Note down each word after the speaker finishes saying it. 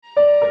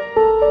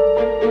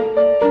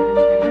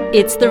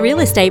It's the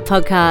Real Estate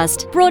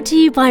Podcast, brought to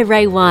you by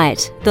Ray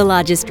White, the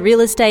largest real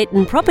estate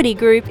and property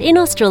group in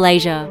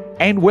Australasia.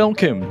 And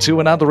welcome to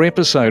another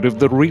episode of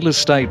the Real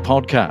Estate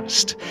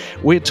Podcast.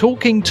 We're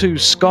talking to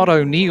Scott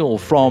O'Neill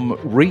from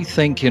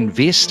Rethink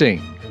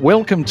Investing.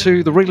 Welcome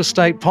to the Real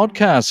Estate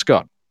Podcast,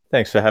 Scott.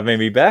 Thanks for having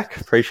me back.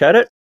 Appreciate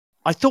it.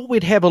 I thought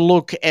we'd have a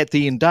look at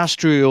the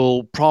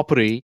industrial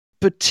property,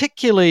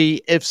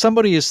 particularly if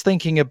somebody is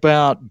thinking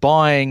about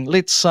buying,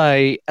 let's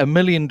say, $1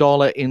 million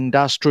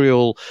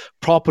industrial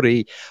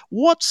property.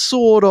 What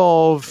sort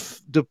of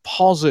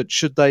deposit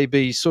should they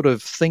be sort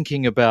of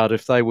thinking about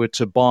if they were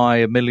to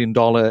buy $1 million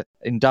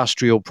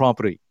industrial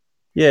property?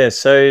 Yeah,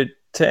 so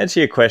to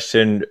answer your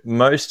question,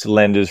 most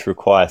lenders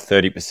require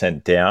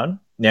 30% down.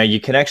 Now, you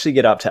can actually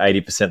get up to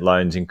 80%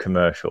 loans in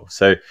commercial.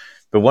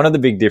 But one of the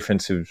big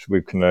differences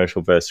with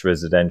commercial versus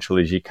residential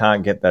is you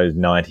can't get those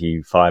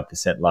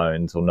 95%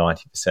 loans or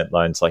 90%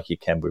 loans like you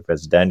can with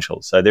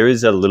residential. So there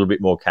is a little bit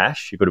more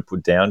cash you've got to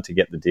put down to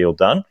get the deal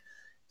done.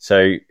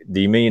 So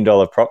the $1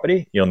 million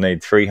property, you'll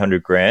need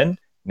 $300,000.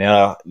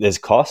 Now, there's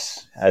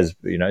costs, as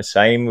you know,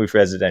 same with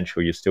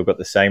residential. You've still got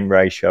the same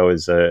ratio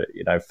as for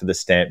the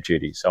stamp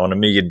duty. So on $1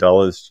 million,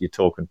 you're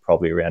talking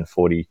probably around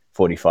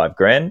 45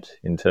 grand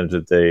in terms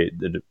of the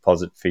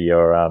deposit for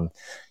your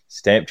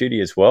stamp duty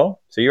as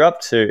well. So you're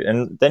up to,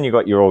 and then you've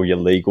got all your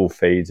legal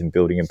fees and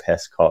building and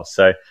pest costs.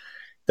 So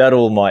that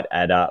all might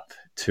add up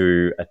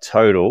to a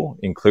total,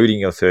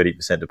 including your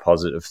 30%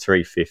 deposit, of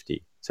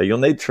 350. So you'll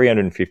need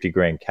 350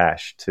 grand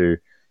cash to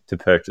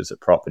purchase a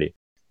property.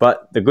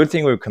 But the good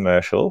thing with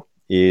commercial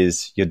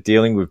is you're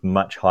dealing with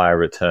much higher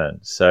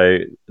returns. So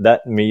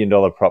that $1 million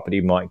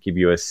property might give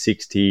you a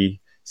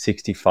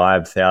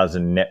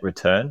 65,000 net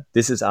return.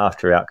 This is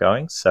after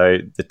outgoings. So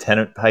the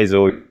tenant pays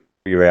all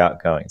your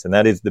outgoings. And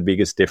that is the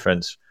biggest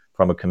difference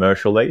from a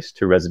commercial lease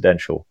to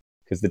residential,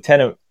 because the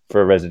tenant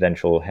for a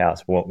residential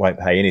house won't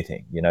pay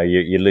anything.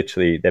 You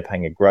literally, they're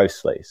paying a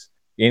gross lease.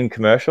 In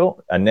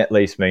commercial, a net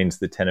lease means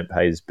the tenant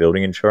pays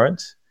building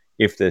insurance.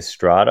 If there's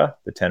strata,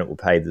 the tenant will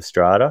pay the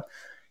strata.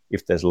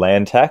 If there's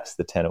land tax,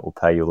 the tenant will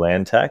pay your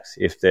land tax.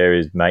 If there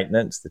is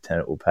maintenance, the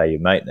tenant will pay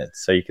your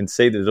maintenance. So you can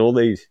see there's all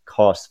these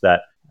costs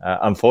that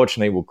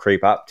unfortunately will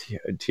creep up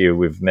to you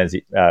with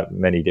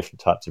many different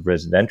types of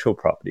residential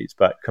properties.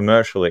 But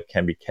commercial, it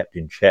can be kept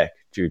in check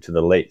due to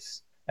the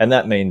lease. And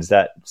that means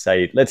that,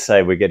 let's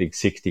say we're getting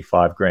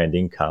 65 grand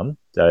income.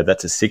 So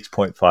that's a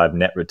 6.5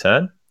 net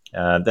return.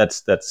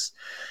 That's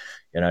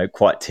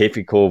quite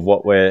typical of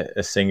what we're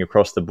seeing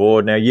across the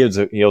board. Now, yields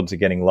are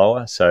getting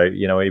lower. So,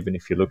 even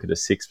if you look at a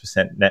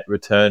 6% net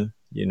return,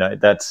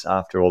 that's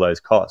after all those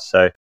costs.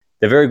 So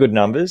they're very good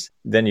numbers.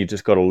 Then you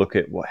just got to look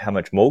at how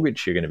much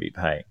mortgage you're going to be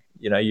paying.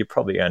 You're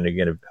probably only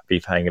going to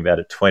be paying about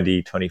a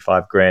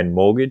 25 grand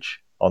mortgage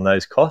on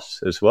those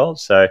costs as well.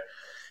 So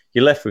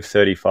you're left with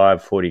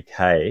 35,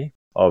 40K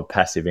of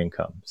passive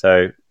income.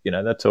 So,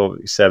 that's all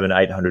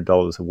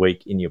 $700-800 a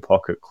week in your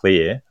pocket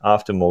clear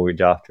after mortgage,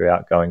 after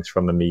outgoings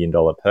from $1 million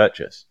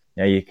purchase.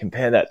 Now you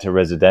compare that to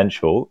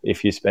residential.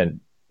 If you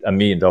spent $1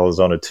 million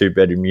on a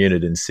 2-bedroom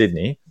unit in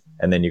Sydney,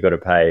 and then you've got to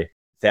pay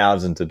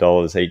thousands of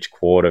dollars each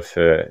quarter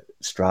for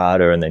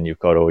strata, and then you've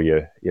got all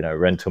your,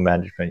 rental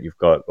management, you've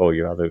got all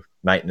your other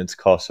maintenance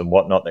costs and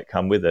whatnot that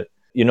come with it,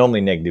 you're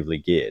normally negatively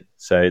geared.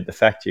 So the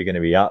fact you're going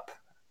to be up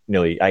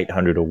nearly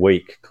 $800 a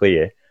week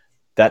clear,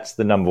 that's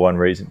the number one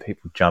reason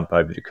people jump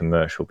over to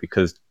commercial,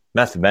 because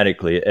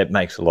mathematically it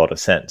makes a lot of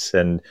sense.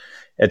 And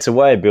it's a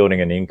way of building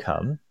an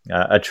income,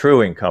 a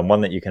true income,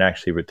 one that you can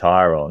actually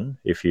retire on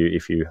if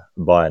you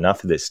buy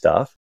enough of this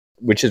stuff,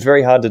 which is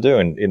very hard to do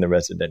in the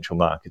residential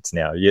markets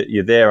now.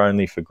 You're there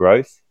only for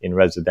growth in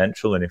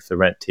residential, and if the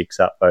rent ticks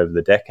up over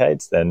the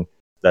decades, then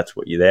that's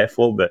what you're there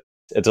for. But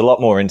it's a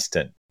lot more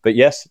instant. But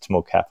yes, it's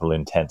more capital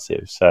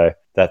intensive. So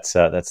that's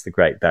the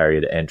great barrier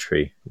to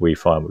entry we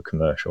find with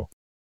commercial.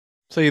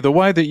 See, the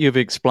way that you've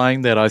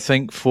explained that, I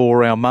think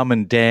for our mum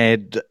and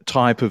dad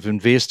type of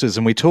investors,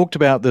 and we talked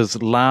about this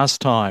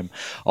last time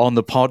on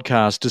the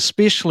podcast,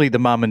 especially the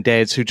mum and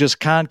dads who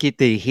just can't get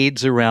their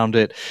heads around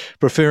it,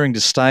 preferring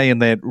to stay in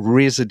that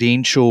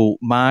residential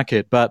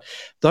market. But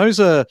those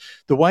are,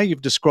 the way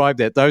you've described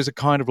that, those are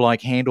kind of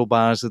like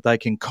handlebars that they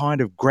can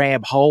kind of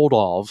grab hold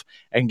of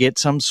and get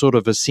some sort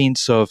of a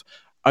sense of,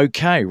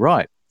 okay,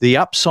 right, the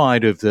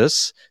upside of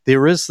this,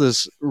 there is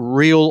this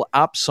real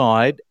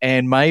upside,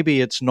 and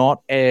maybe it's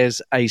not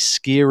as a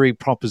scary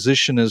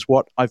proposition as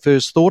what I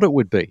first thought it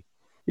would be.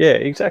 Yeah,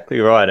 exactly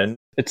right. And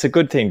it's a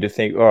good thing to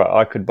think, all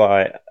right, I could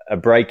buy a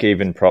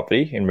break-even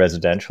property in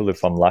residential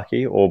if I'm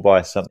lucky, or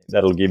buy something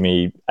that'll give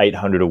me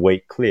 $800 a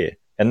week clear.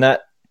 And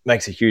that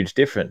makes a huge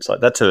difference.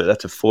 Like that's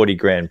a 40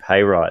 grand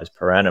pay rise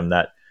per annum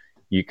that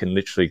you can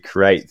literally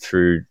create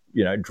through,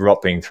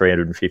 dropping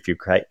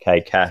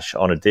 350K cash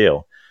on a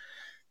deal.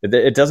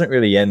 It doesn't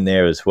really end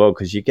there as well,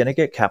 because you're going to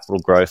get capital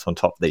growth on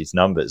top of these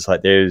numbers.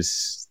 Like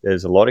there's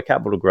a lot of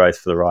capital growth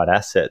for the right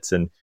assets.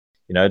 And,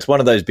 it's one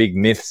of those big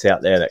myths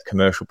out there that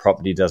commercial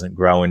property doesn't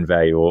grow in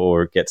value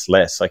or it gets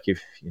less. Like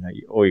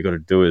all you got to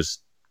do is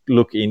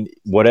look in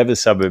whatever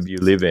suburb you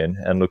live in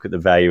and look at the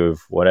value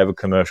of whatever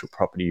commercial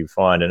property you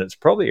find, and it's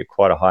probably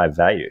quite a high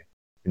value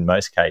in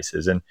most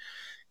cases. And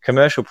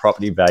commercial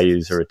property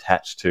values are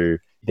attached to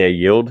their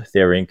yield,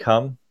 their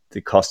income,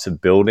 the cost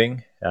of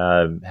building,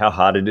 how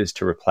hard it is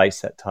to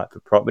replace that type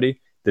of property.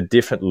 The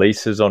different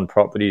leases on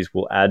properties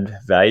will add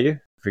value.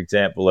 For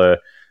example, a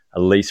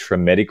lease for a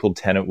medical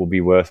tenant will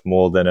be worth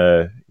more than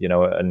a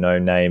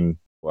no-name,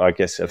 I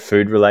guess, a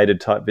food-related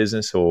type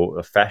business or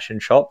a fashion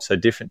shop. So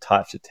different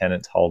types of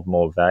tenants hold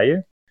more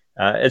value.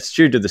 It's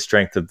due to the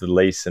strength of the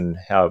lease and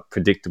how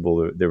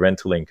predictable the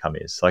rental income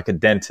is. Like a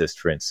dentist,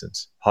 for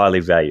instance,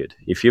 highly valued.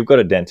 If you've got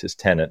a dentist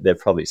tenant, they've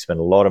probably spent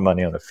a lot of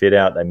money on a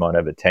fit-out. They might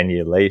have a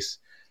 10-year lease.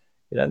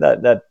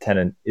 That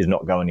tenant is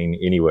not going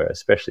anywhere,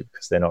 especially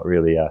because they're not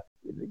really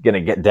going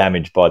to get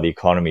damaged by the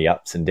economy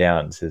ups and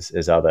downs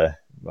as other,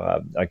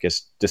 I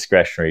guess,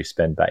 discretionary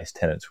spend-based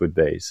tenants would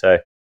be. So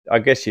I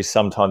guess you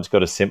sometimes got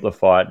to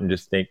simplify it and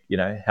just think,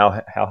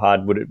 how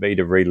hard would it be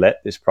to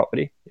re-let this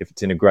property if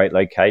it's in a great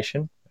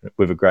location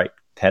with a great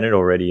tenant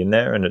already in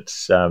there and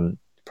it's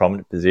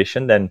prominent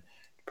position, then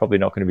it's probably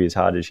not going to be as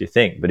hard as you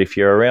think. But if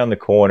you're around the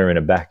corner in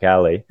a back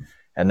alley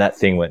and that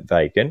thing went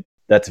vacant,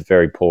 that's a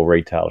very poor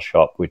retail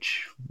shop,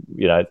 which,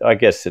 I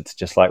guess it's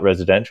just like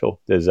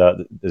residential. There's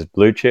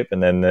blue chip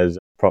and then there's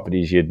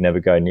properties you'd never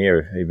go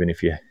near, even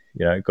if you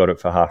got it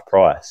for half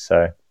price.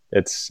 So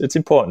it's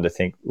important to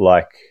think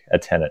like a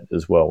tenant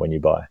as well when you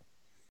buy.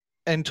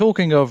 And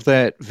talking of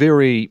that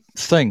very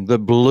thing, the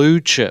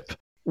blue chip,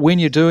 when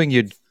you're doing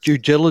your due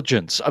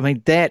diligence, I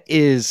mean, that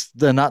is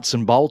the nuts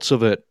and bolts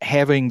of it,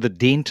 having the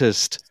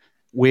dentist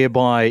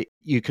whereby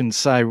you can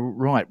say,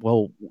 right,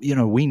 well,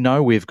 we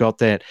know we've got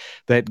that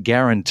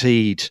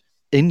guaranteed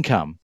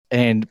income.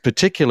 And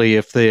particularly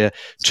if they're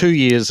 2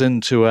 years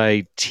into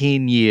a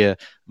 10-year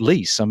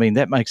lease, I mean,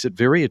 that makes it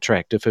very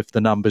attractive if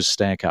the numbers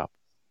stack up.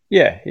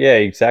 Yeah,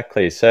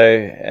 exactly. So,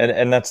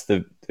 and that's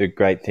the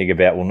great thing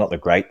about, well, not the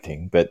great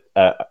thing, but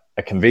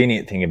a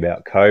convenient thing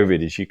about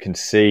COVID is you can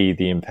see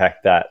the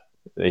impact that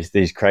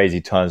these crazy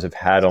times have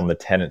had on the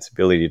tenant's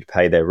ability to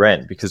pay their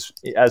rent. Because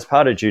as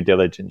part of due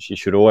diligence, you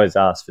should always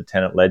ask for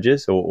tenant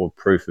ledgers or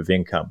proof of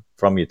income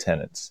from your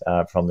tenants,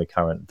 from the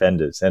current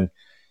vendors. And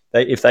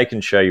if they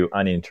can show you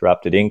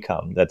uninterrupted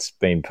income that's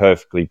been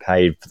perfectly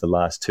paid for the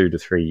last 2 to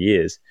 3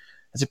 years,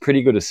 that's a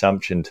pretty good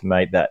assumption to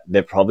make that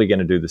they're probably going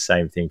to do the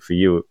same thing for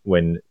you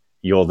when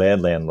you're their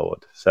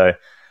landlord. So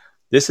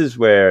this is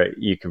where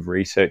you can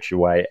research your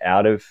way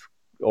out of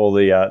all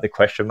the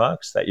question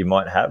marks that you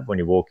might have when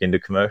you walk into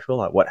commercial,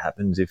 like what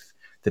happens if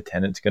the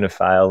tenant's going to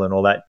fail and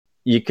all that.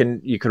 You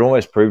can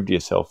almost prove to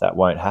yourself that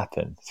won't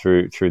happen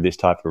through this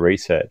type of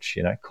research.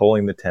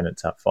 Calling the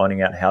tenants up,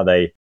 finding out how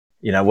they,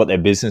 what their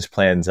business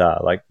plans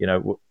are. Like,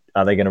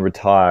 are they going to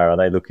retire? Are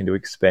they looking to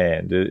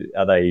expand?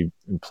 Are they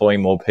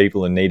employing more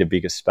people and need a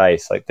bigger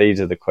space? Like, these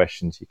are the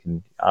questions you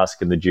can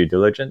ask in the due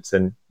diligence,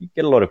 and you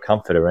get a lot of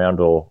comfort around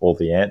all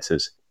the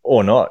answers.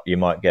 Or not, you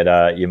might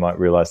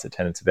realize the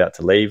tenant's about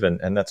to leave,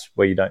 and that's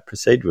where you don't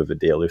proceed with a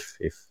deal if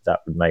that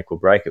would make or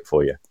break it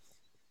for you.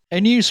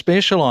 And you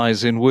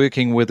specialise in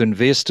working with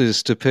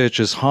investors to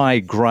purchase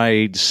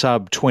high-grade,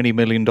 sub-$20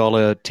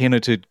 million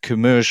tenanted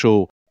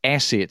commercial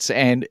assets,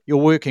 and you're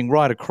working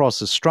right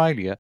across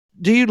Australia.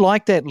 Do you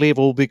like that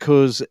level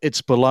because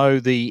it's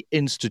below the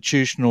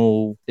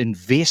institutional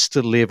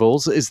investor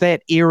levels? Is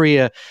that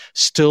area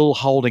still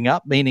holding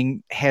up,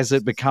 meaning has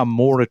it become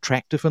more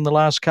attractive in the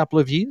last couple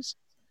of years?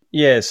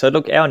 Yeah, so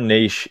look, our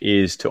niche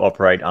is to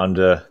operate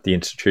under the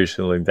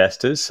institutional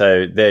investors.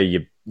 So there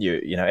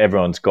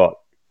everyone's got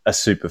a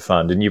super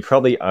fund and you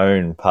probably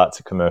own parts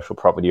of commercial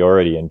property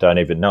already and don't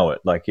even know it.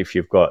 Like if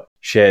you've got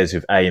shares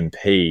of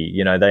AMP,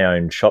 they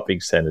own shopping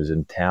centres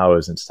and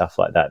towers and stuff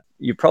like that.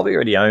 You probably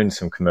already own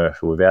some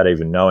commercial without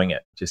even knowing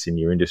it, just in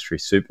your industry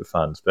super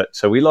funds. But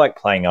so we like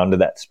playing under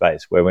that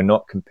space where we're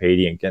not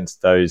competing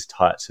against those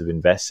types of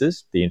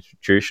investors, the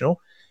institutional,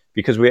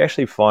 because we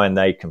actually find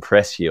they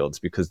compress yields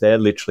because they're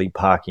literally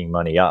parking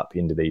money up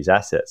into these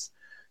assets.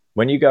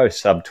 When you go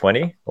sub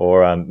 20,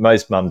 or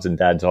most mums and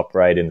dads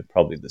operate in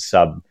probably the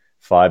sub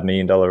 $5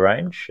 million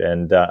range,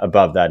 and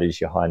above that is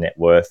your high net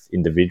worth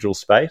individual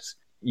space,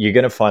 you're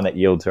going to find that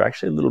yields are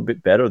actually a little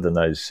bit better than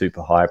those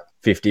super high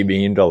 $50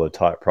 million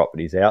type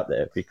properties out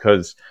there,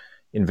 because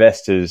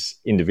investors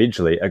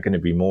individually are going to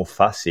be more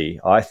fussy,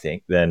 I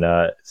think, than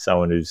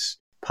someone who's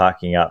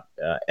parking up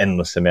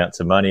endless amounts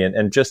of money.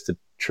 And just the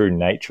true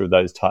nature of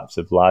those types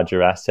of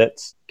larger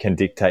assets can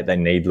dictate they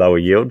need lower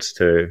yields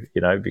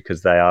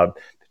because they are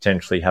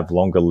potentially have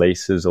longer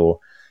leases or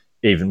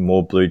even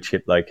more blue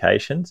chip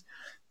locations.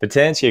 But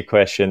to answer your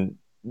question,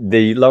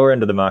 the lower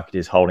end of the market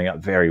is holding up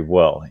very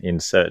well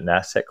in certain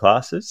asset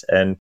classes.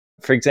 And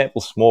for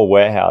example, small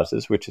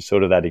warehouses, which is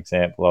sort of that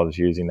example I was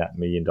using, that $1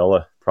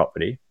 million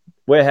property,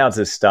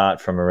 warehouses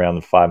start from around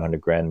the 500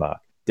 grand mark.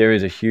 There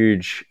is a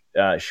huge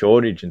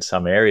shortage in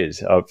some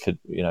areas of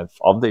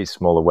these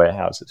smaller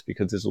warehouses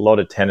because there's a lot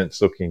of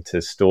tenants looking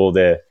to store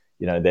their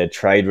their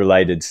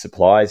trade-related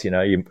supplies.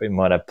 You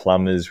might have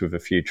plumbers with a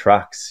few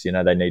trucks.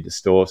 They need to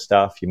store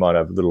stuff. You might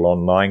have little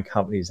online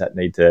companies that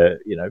need to,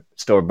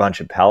 store a bunch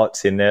of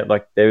pallets in there.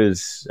 Like, there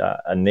is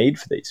a need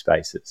for these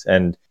spaces,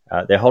 and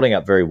they're holding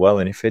up very well.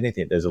 And if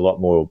anything, there's a lot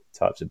more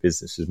types of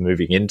businesses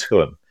moving into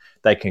them.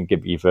 They can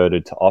get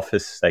converted to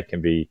office. They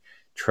can be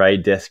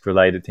trade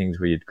desk-related things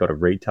where you've got a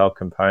retail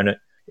component.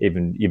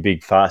 Even your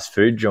big fast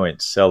food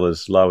joints sell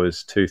as low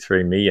as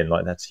 2-3 million.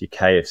 Like, that's your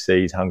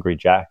KFCs, Hungry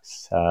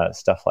Jacks,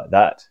 stuff like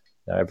that.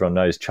 Everyone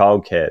knows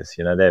childcares.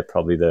 They're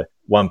probably the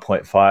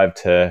 $1.5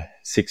 to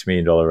 $6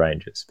 million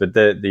ranges. But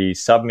the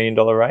sub-$1 million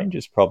range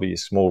is probably your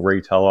small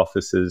retail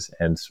offices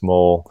and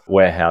small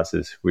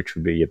warehouses, which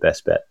would be your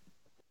best bet.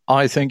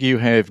 I think you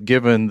have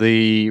given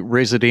the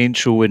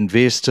residential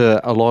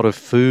investor a lot of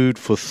food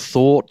for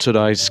thought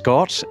today,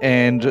 Scott.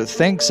 And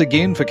thanks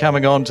again for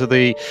coming on to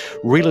the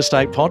Real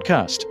Estate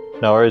Podcast.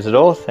 No worries at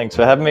all. Thanks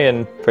for having me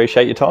and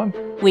appreciate your time.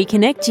 We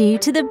connect you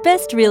to the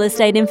best real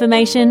estate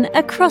information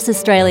across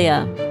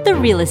Australia. The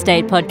Real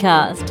Estate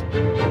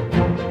Podcast.